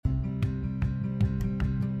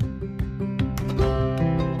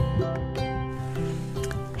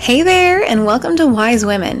Hey there, and welcome to Wise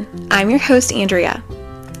Women. I'm your host, Andrea.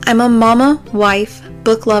 I'm a mama, wife,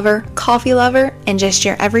 book lover, coffee lover, and just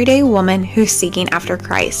your everyday woman who's seeking after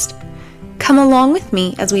Christ. Come along with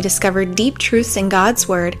me as we discover deep truths in God's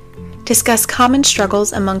Word, discuss common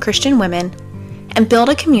struggles among Christian women, and build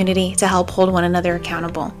a community to help hold one another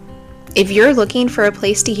accountable. If you're looking for a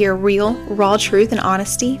place to hear real, raw truth and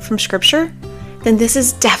honesty from Scripture, then this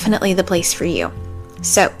is definitely the place for you.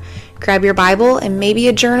 So, grab your Bible and maybe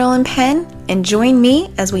a journal and pen, and join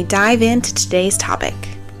me as we dive into today's topic.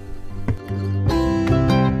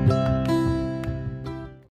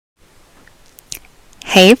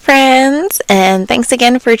 Hey friends, and thanks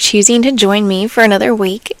again for choosing to join me for another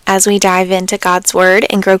week as we dive into God's Word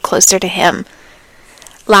and grow closer to Him.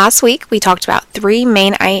 Last week, we talked about three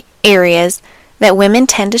main areas that women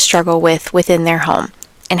tend to struggle with within their home,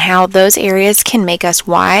 and how those areas can make us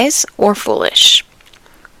wise or foolish.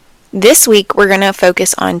 This week, we're going to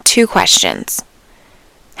focus on two questions.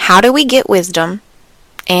 How do we get wisdom?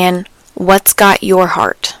 And what's got your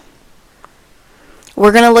heart?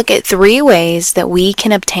 We're going to look at three ways that we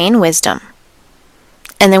can obtain wisdom.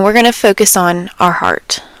 And then we're going to focus on our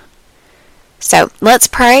heart. So let's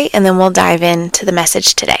pray, and then we'll dive into the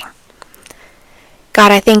message today.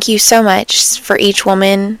 God, I thank you so much for each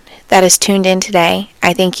woman that is tuned in today.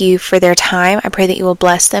 I thank you for their time. I pray that you will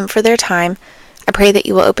bless them for their time. I pray that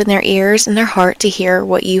you will open their ears and their heart to hear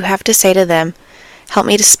what you have to say to them. Help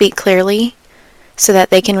me to speak clearly so that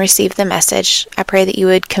they can receive the message. I pray that you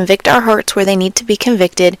would convict our hearts where they need to be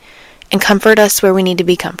convicted and comfort us where we need to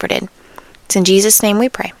be comforted. It's in Jesus' name we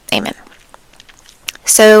pray. Amen.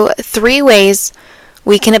 So, three ways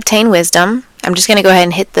we can obtain wisdom. I'm just going to go ahead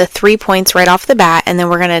and hit the 3 points right off the bat, and then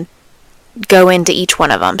we're going to go into each one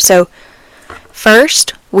of them. So,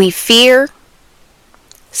 first, we fear.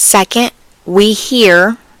 Second, we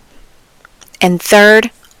hear. And third,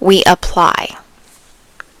 we apply.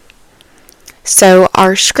 So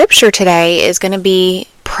our scripture today is going to be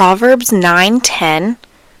Proverbs 9:10.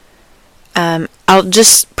 I'll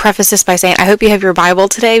just preface this by saying I hope you have your Bible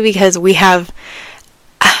today, because we've got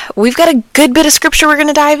a good bit of scripture we're going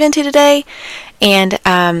to dive into today. And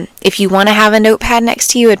if you want to have a notepad next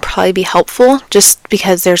to you, it'd probably be helpful, just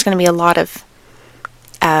because there's going to be a lot of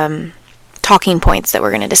talking points that we're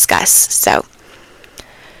going to discuss. So,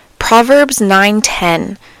 Proverbs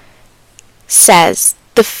 9:10 says,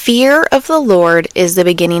 "The fear of the Lord is the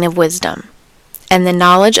beginning of wisdom, and the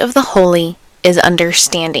knowledge of the holy is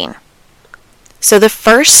understanding." So the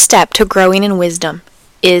first step to growing in wisdom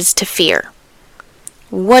is to fear.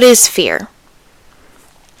 What is fear?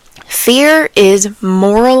 Fear is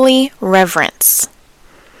morally reverence.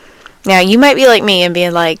 Now, you might be like me and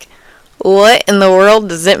being like, what in the world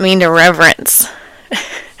does it mean to reverence?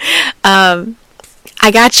 I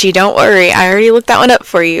got you, don't worry. I already looked that one up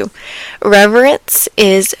for you. Reverence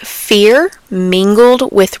is fear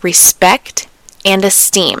mingled with respect and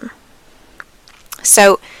esteem.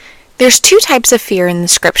 So, there's two types of fear in the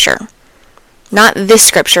scripture. Not this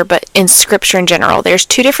scripture, but in scripture in general. There's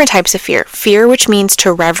two different types of fear. Fear, which means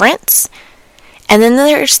to reverence. And then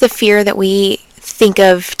there's the fear that we think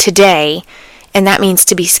of today, and that means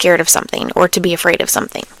to be scared of something or to be afraid of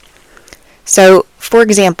something. So, for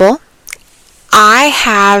example, I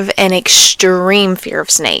have an extreme fear of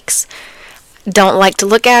snakes. Don't like to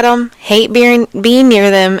look at them, hate being near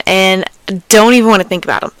them, and don't even want to think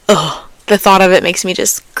about them. Ugh, the thought of it makes me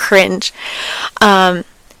just cringe.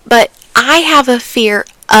 But I have a fear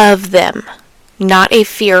of them, not a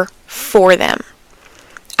fear for them.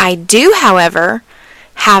 I do, however,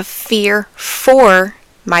 have fear for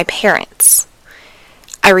my parents.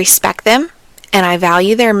 I respect them, and I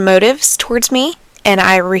value their motives towards me, and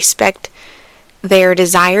I respect their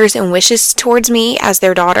desires and wishes towards me as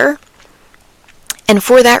their daughter. And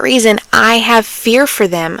for that reason, I have fear for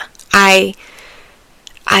them. I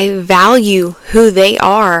value who they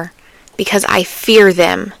are because I fear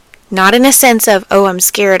them. Not in a sense of, oh, I'm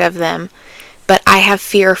scared of them, but I have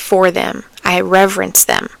fear for them. I reverence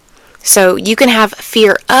them. So you can have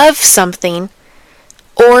fear of something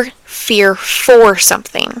or fear for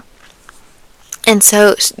something. And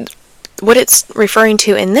so what it's referring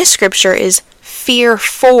to in this scripture is fear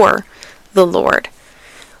for the Lord.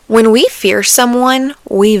 When we fear someone,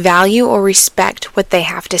 we value or respect what they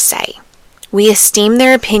have to say. We esteem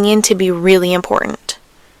their opinion to be really important.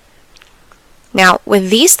 Now, with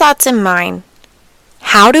these thoughts in mind,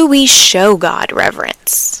 how do we show God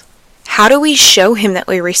reverence? How do we show Him that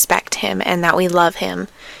we respect Him and that we love Him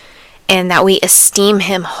and that we esteem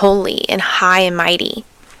Him holy and high and mighty?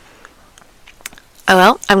 Oh,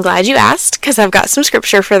 well, I'm glad you asked, because I've got some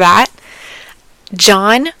scripture for that.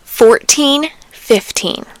 John 14,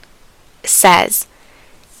 15 says,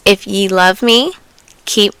 "If ye love me,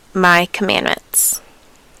 keep my commandments."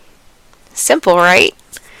 Simple, right?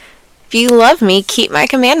 If you love me, keep my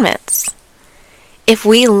commandments. If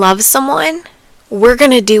we love someone, we're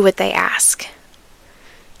going to do what they ask.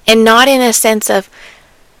 And not in a sense of,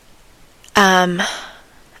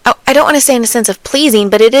 I don't want to say in a sense of pleasing,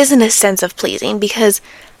 but it is in a sense of pleasing because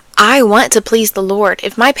I want to please the Lord.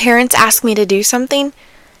 If my parents ask me to do something,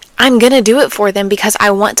 I'm going to do it for them because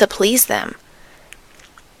I want to please them.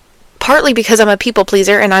 Partly because I'm a people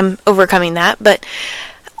pleaser and I'm overcoming that, but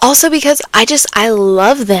also because I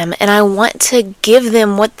love them and I want to give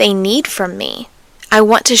them what they need from me. I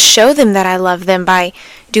want to show them that I love them by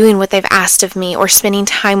doing what they've asked of me or spending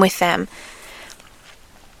time with them.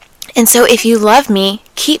 And so if you love me,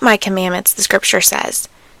 keep my commandments, the scripture says.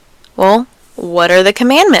 Well, what are the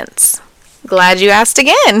commandments? Glad you asked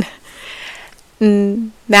again.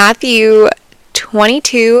 Matthew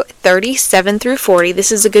 22:37 through 40.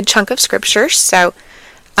 This is a good chunk of scripture, so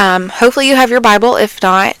hopefully you have your Bible. If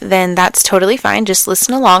not, then that's totally fine. Just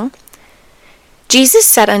listen along. Jesus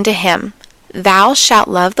said unto him, "Thou shalt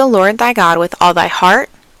love the Lord thy God with all thy heart,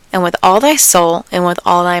 and with all thy soul, and with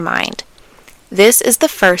all thy mind. This is the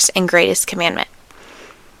first and greatest commandment.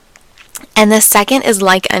 And the second is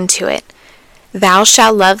like unto it, Thou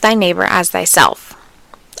shalt love thy neighbor as thyself.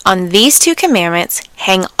 On these two commandments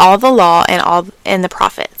hang all the law and the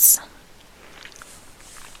prophets."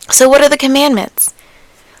 So what are the commandments?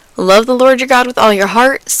 Love the Lord your God with all your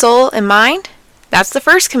heart, soul, and mind. That's the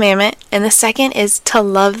first commandment. And the second is to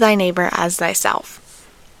love thy neighbor as thyself.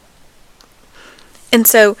 And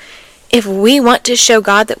so if we want to show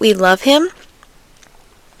God that we love him,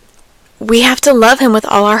 we have to love him with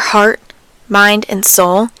all our heart, mind, and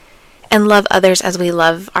soul, and love others as we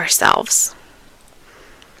love ourselves.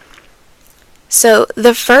 So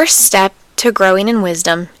the first step to growing in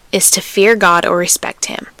wisdom is to fear God or respect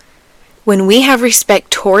him. When we have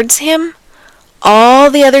respect towards him,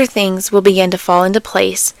 all the other things will begin to fall into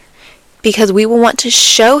place because we will want to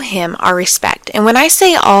show him our respect. And when I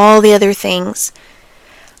say all the other things,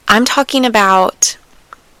 I'm talking about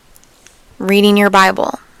reading your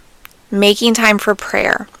Bible, making time for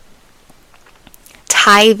prayer,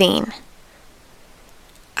 tithing,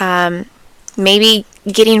 maybe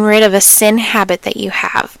getting rid of a sin habit that you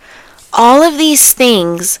have. All of these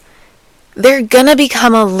things, they're gonna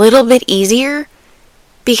become a little bit easier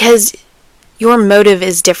because your motive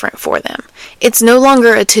is different for them. It's no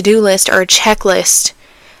longer a to-do list or a checklist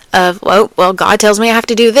of, well, God tells me I have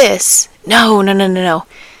to do this. No.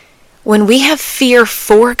 When we have fear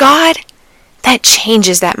for God, that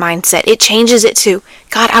changes that mindset. It changes it to,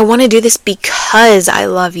 God, I want to do this because I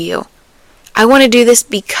love you. I want to do this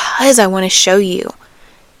because I want to show you.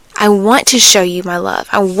 I want to show you my love.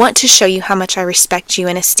 I want to show you how much I respect you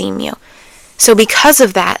and esteem you. So because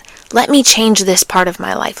of that, let me change this part of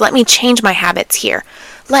my life. Let me change my habits here.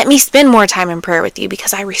 Let me spend more time in prayer with you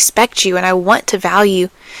because I respect you and I want to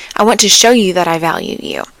show you that I value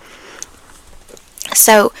you.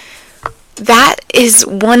 So that is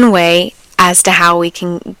one way as to how we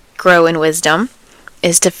can grow in wisdom,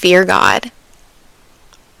 is to fear God.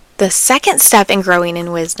 The second step in growing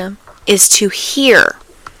in wisdom is to hear.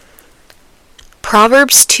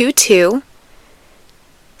 Proverbs 2:2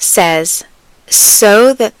 says,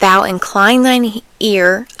 "So that thou incline thine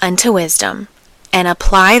ear unto wisdom, and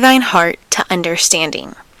apply thine heart to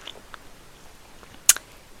understanding."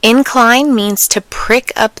 Incline means to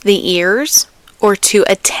prick up the ears or to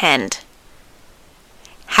attend.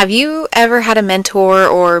 Have you ever had a mentor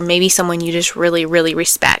or maybe someone you just really, really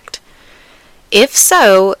respect? If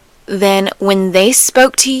so, then when they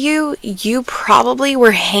spoke to you, you probably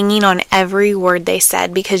were hanging on every word they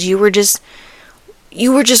said because you were just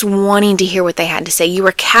wanting to hear what they had to say. You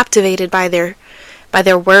were captivated by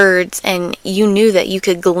their words, and you knew that you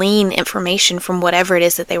could glean information from whatever it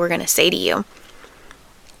is that they were going to say to you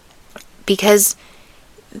because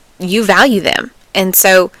you value them. And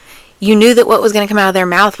so you knew that what was going to come out of their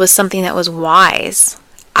mouth was something that was wise.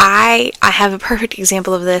 I have a perfect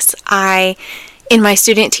example of this. In my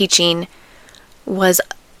student teaching,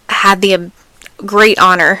 had the great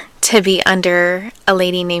honor to be under a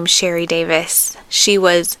lady named Sherry Davis. She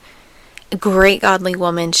was a great godly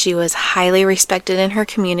woman. She was highly respected in her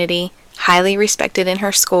community, highly respected in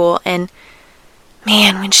her school, and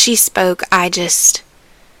man, when she spoke, I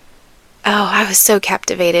was so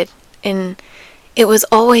captivated. And it was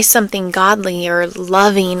always something godly or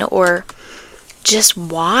loving or just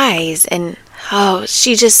wise, and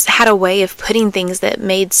she just had a way of putting things that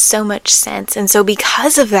made so much sense. And so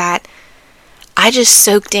because of that, I just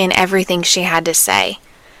soaked in everything she had to say.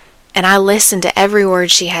 and I listened to every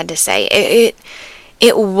word she had to say.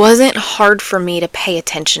 It wasn't hard for me to pay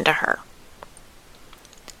attention to her.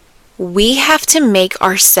 We have to make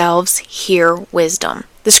ourselves hear wisdom.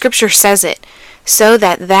 The scripture says it, so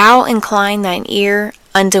that thou incline thine ear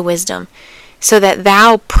unto wisdom, so that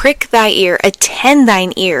thou prick thy ear, attend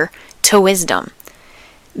thine ear to wisdom.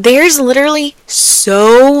 There's literally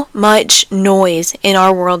so much noise in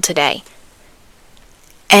our world today.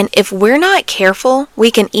 And if we're not careful, we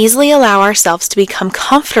can easily allow ourselves to become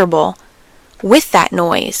comfortable with that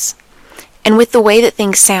noise and with the way that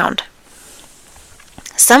things sound.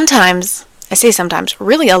 Sometimes, I say sometimes,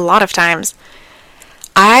 really a lot of times,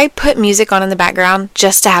 I put music on in the background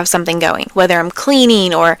just to have something going, whether I'm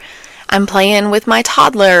cleaning or I'm playing with my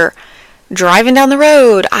toddler, driving down the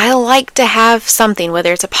road. I like to have something,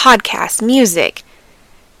 whether it's a podcast, music,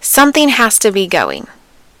 something has to be going.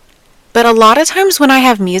 But a lot of times when I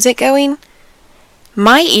have music going,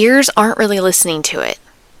 my ears aren't really listening to it.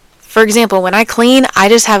 For example, when I clean, I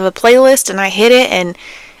just have a playlist and I hit it and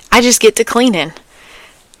I just get to cleaning.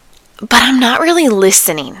 But I'm not really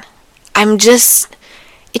listening.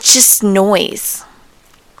 It's just noise.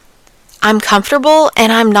 I'm comfortable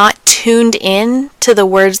and I'm not tuned in to the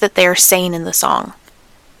words that they're saying in the song.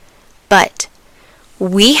 But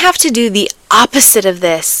we have to do the opposite of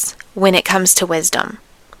this when it comes to wisdom.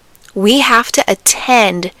 We have to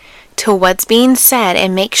attend to what's being said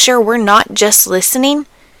and make sure we're not just listening,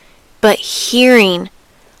 but hearing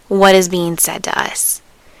what is being said to us.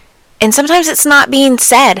 And sometimes it's not being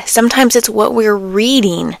said. Sometimes it's what we're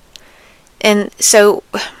reading. And so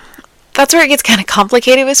that's where it gets kind of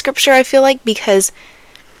complicated with scripture, I feel like, because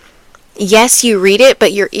yes, you read it,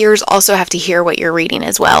 but your ears also have to hear what you're reading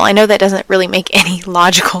as well. I know that doesn't really make any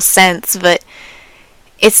logical sense, but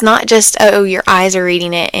it's not just, oh, your eyes are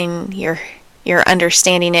reading it and you're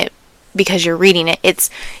understanding it because you're reading it. It's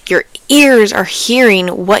your ears are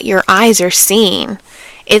hearing what your eyes are seeing.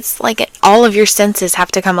 It's like all of your senses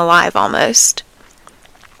have to come alive almost.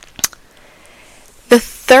 The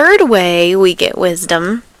third way we get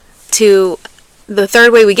wisdom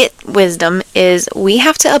is we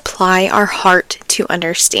have to apply our heart to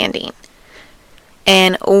understanding.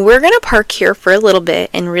 And we're going to park here for a little bit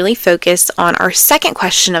and really focus on our second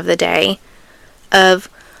question of the day of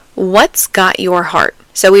what's got your heart?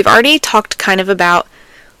 So we've already talked kind of about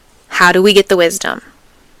how do we get the wisdom.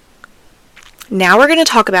 Now we're going to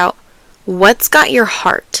talk about what's got your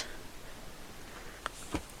heart.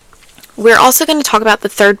 We're also going to talk about the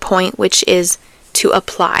third point, which is to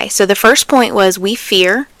apply. So the first point was we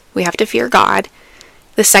have to fear God.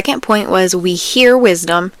 The second point was we hear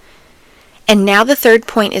wisdom. And now the third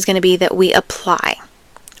point is going to be that we apply.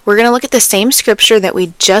 We're going to look at the same scripture that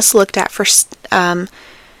we just looked at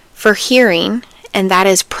for hearing, and that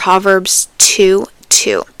is Proverbs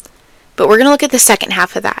 2:2. But we're going to look at the second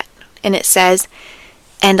half of that. And it says,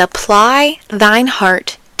 and apply thine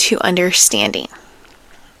heart to understanding.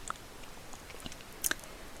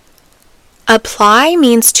 Apply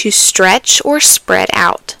means to stretch or spread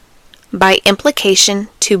out. By implication,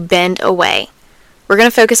 to bend away. We're going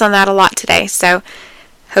to focus on that a lot today, so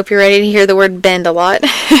hope you're ready to hear the word bend a lot.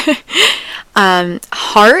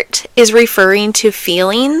 Heart is referring to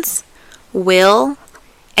feelings, will,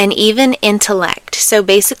 and even intellect. So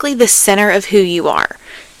basically the center of who you are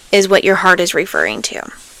is what your heart is referring to.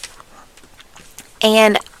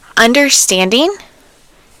 And understanding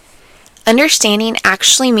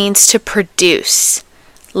actually means to produce,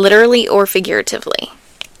 literally or figuratively,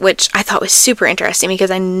 which I thought was super interesting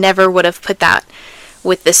because I never would have put that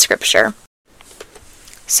with this scripture.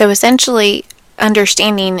 So essentially,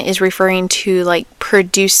 understanding is referring to like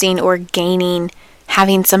producing or gaining,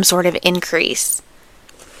 having some sort of increase.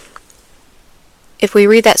 If we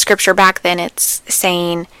read that scripture back, then it's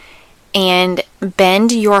saying, and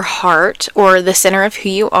bend your heart, or the center of who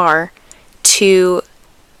you are, to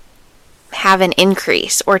have an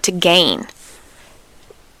increase or to gain.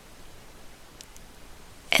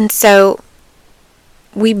 And so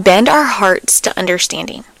we bend our hearts to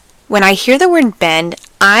understanding. When I hear the word bend,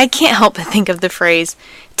 I can't help but think of the phrase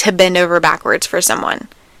to bend over backwards for someone.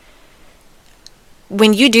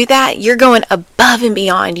 When you do that, you're going above and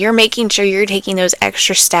beyond. You're making sure you're taking those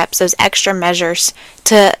extra steps, those extra measures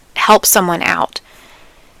to help someone out.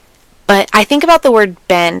 But I think about the word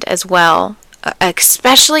bend as well,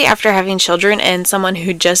 especially after having children and someone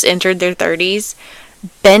who just entered their 30s.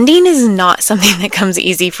 Bending is not something that comes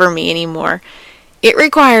easy for me anymore. It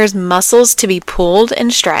requires muscles to be pulled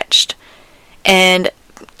and stretched, and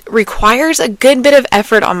requires a good bit of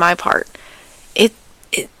effort on my part.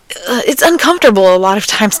 It's uncomfortable a lot of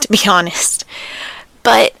times, to be honest.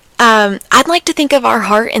 But I'd like to think of our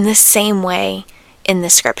heart in the same way in the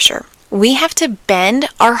scripture. We have to bend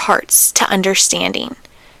our hearts to understanding.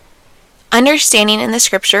 Understanding in the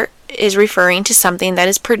scripture is referring to something that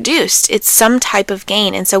is produced. It's some type of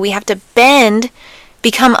gain. And so we have to bend,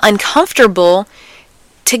 become uncomfortable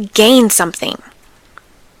to gain something.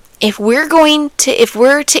 If we're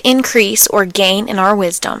to increase or gain in our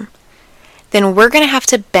wisdom, then we're going to have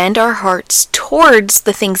to bend our hearts towards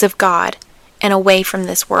the things of God and away from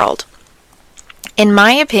this world. In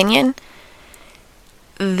my opinion,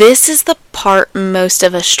 this is the part most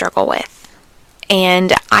of us struggle with.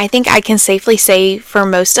 And I think I can safely say for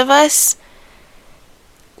most of us,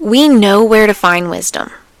 we know where to find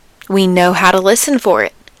wisdom. We know how to listen for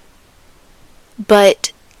it.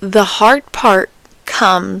 But the hard part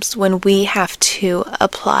comes when we have to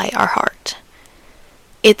apply our heart.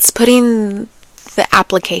 It's putting the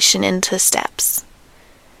application into steps.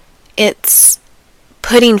 It's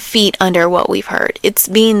putting feet under what we've heard. It's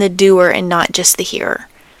being the doer and not just the hearer.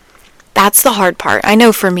 That's the hard part. I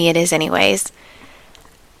know for me it is anyways.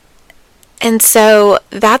 And so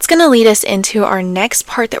that's going to lead us into our next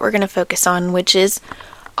part that we're going to focus on, which is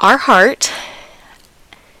our heart.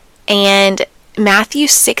 And Matthew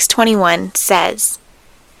 6:21 says,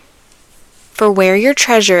 "For where your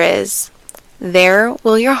treasure is, there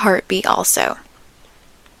will your heart be also."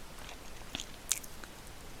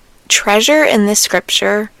 Treasure in this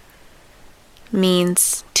scripture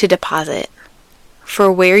means to deposit.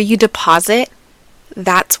 For where you deposit,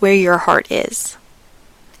 that's where your heart is.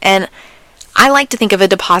 And I like to think of a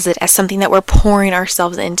deposit as something that we're pouring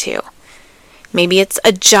ourselves into. Maybe it's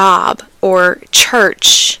a job or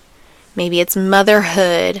church. Maybe it's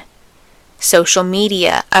motherhood, social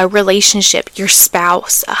media, a relationship, your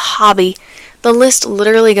spouse, a hobby. The list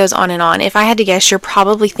literally goes on and on. If I had to guess, you're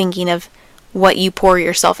probably thinking of what you pour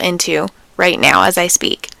yourself into right now as I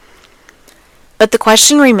speak. But the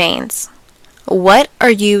question remains, what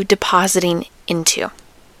are you depositing into?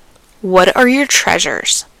 What are your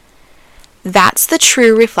treasures? That's the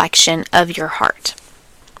true reflection of your heart.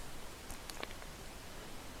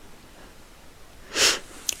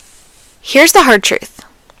 Here's the hard truth.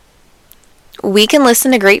 We can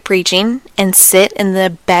listen to great preaching and sit in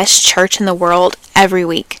the best church in the world every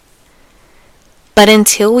week. But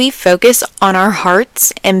until we focus on our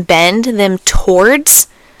hearts and bend them towards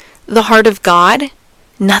the heart of God,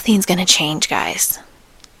 nothing's going to change, guys.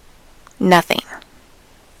 Nothing.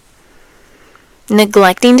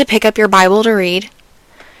 Neglecting to pick up your Bible to read,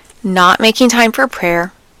 not making time for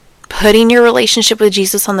prayer, putting your relationship with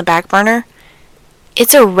Jesus on the back burner,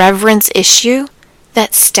 it's a reverence issue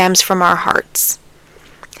that stems from our hearts.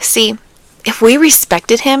 See, if we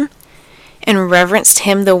respected Him and reverenced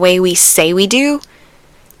Him the way we say we do,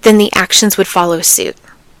 then the actions would follow suit.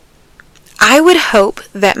 I would hope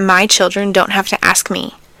that my children don't have to ask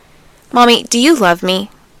me, "Mommy, do you love me?"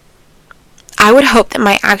 I would hope that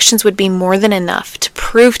my actions would be more than enough to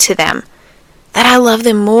prove to them that I love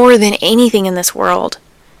them more than anything in this world.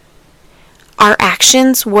 Our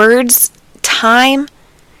actions, words, time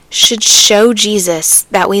should show Jesus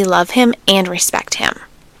that we love Him and respect Him.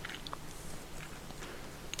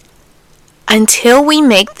 Until we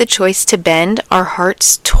make the choice to bend our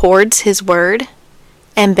hearts towards His Word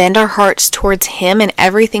and bend our hearts towards Him in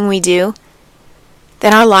everything we do,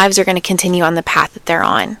 then our lives are going to continue on the path that they're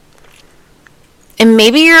on. And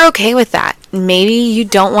maybe you're okay with that. Maybe you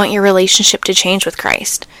don't want your relationship to change with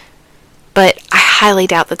Christ. But I highly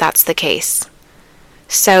doubt that that's the case.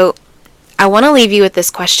 So I want to leave you with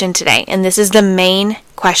this question today. And this is the main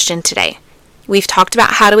question today. We've talked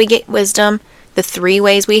about how do we get wisdom, the 3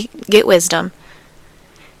 ways we get wisdom.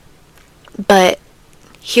 But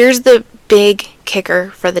here's the big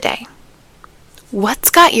kicker for the day.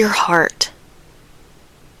 What's got your heart?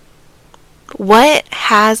 What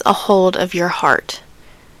has a hold of your heart?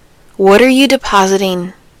 What are you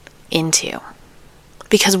depositing into?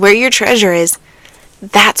 Because where your treasure is,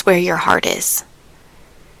 that's where your heart is.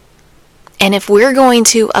 And if we're going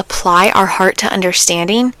to apply our heart to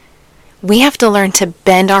understanding, we have to learn to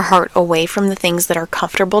bend our heart away from the things that are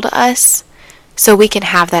comfortable to us so we can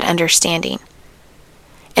have that understanding.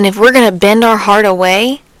 And if we're going to bend our heart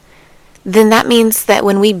away, then that means that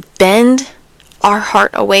when we bend our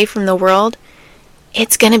heart away from the world,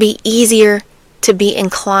 it's going to be easier to be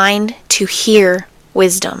inclined to hear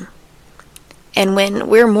wisdom. And when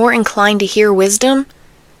we're more inclined to hear wisdom,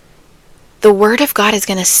 the Word of God is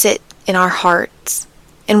going to sit in our hearts,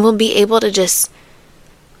 and we'll be able to just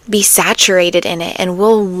be saturated in it, and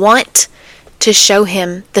we'll want to show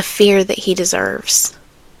Him the fear that He deserves.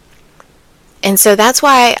 And so that's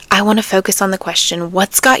why I want to focus on the question,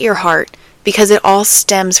 what's got your heart? because it all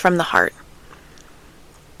stems from the heart.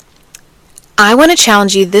 I want to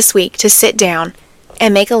challenge you this week to sit down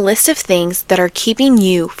and make a list of things that are keeping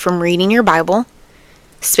you from reading your Bible,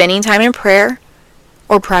 spending time in prayer,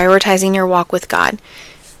 or prioritizing your walk with God.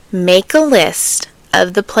 Make a list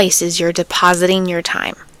of the places you're depositing your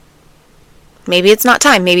time. Maybe it's not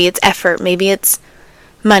time, maybe it's effort, maybe it's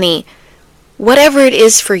money. Whatever it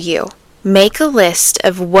is for you, make a list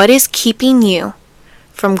of what is keeping you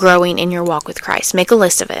from growing in your walk with Christ. Make a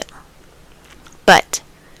list of it. But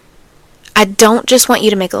I don't just want you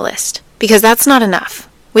to make a list, because that's not enough.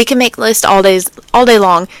 We can make lists all day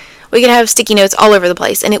long. We could have sticky notes all over the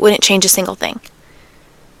place, and it wouldn't change a single thing.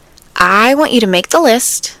 I want you to make the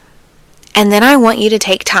list, and then I want you to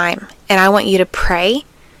take time, and I want you to pray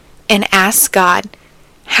and ask God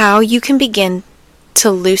how you can begin to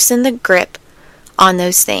loosen the grip on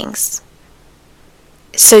those things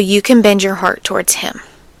so you can bend your heart towards Him.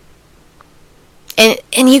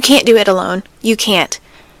 And you can't do it alone. You can't.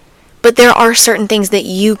 But there are certain things that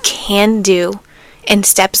you can do and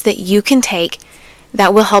steps that you can take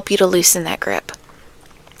that will help you to loosen that grip.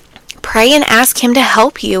 Pray and ask Him to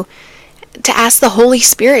help you, to ask the Holy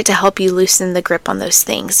Spirit to help you loosen the grip on those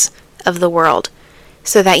things of the world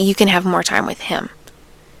so that you can have more time with Him.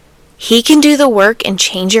 He can do the work and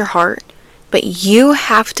change your heart, but you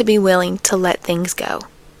have to be willing to let things go.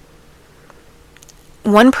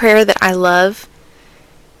 One prayer that I love,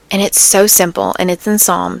 and it's so simple, and it's in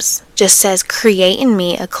Psalms, just says, "Create in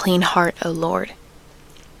me a clean heart, O Lord."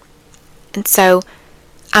 And so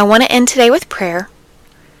I want to end today with prayer,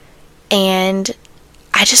 and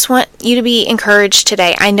I just want you to be encouraged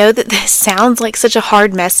today. I know that this sounds like such a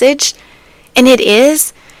hard message, and it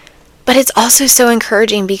is, but it's also so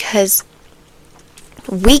encouraging because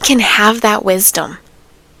we can have that wisdom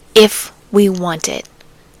if we want it.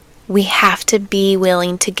 We have to be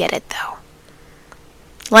willing to get it, though.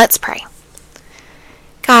 Let's pray.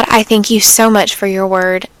 God, I thank you so much for your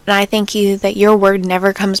word, and I thank you that your word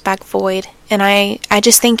never comes back void, and I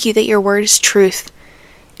just thank you that your word is truth,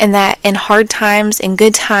 and that in hard times, in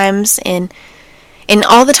good times, in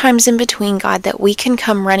all the times in between, God, that we can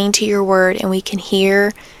come running to your word and we can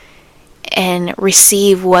hear and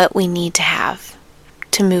receive what we need to have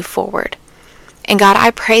to move forward. And God,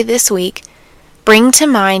 I pray this week, bring to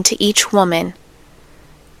mind to each woman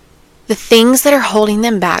the things that are holding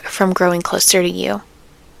them back from growing closer to you.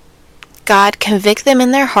 God, convict them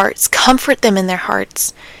in their hearts, comfort them in their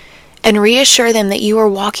hearts, and reassure them that you are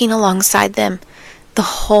walking alongside them the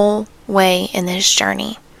whole way in this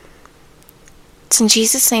journey. It's in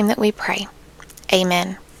Jesus' name that we pray.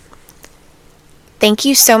 Amen. Thank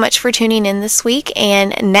you so much for tuning in this week,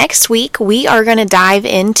 and next week we are going to dive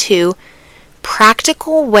into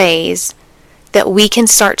practical ways that we can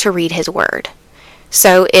start to read His Word.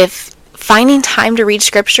 So if finding time to read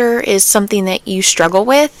Scripture is something that you struggle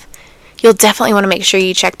with, you'll definitely want to make sure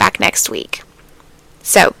you check back next week.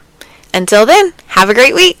 So, until then, have a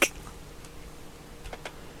great week.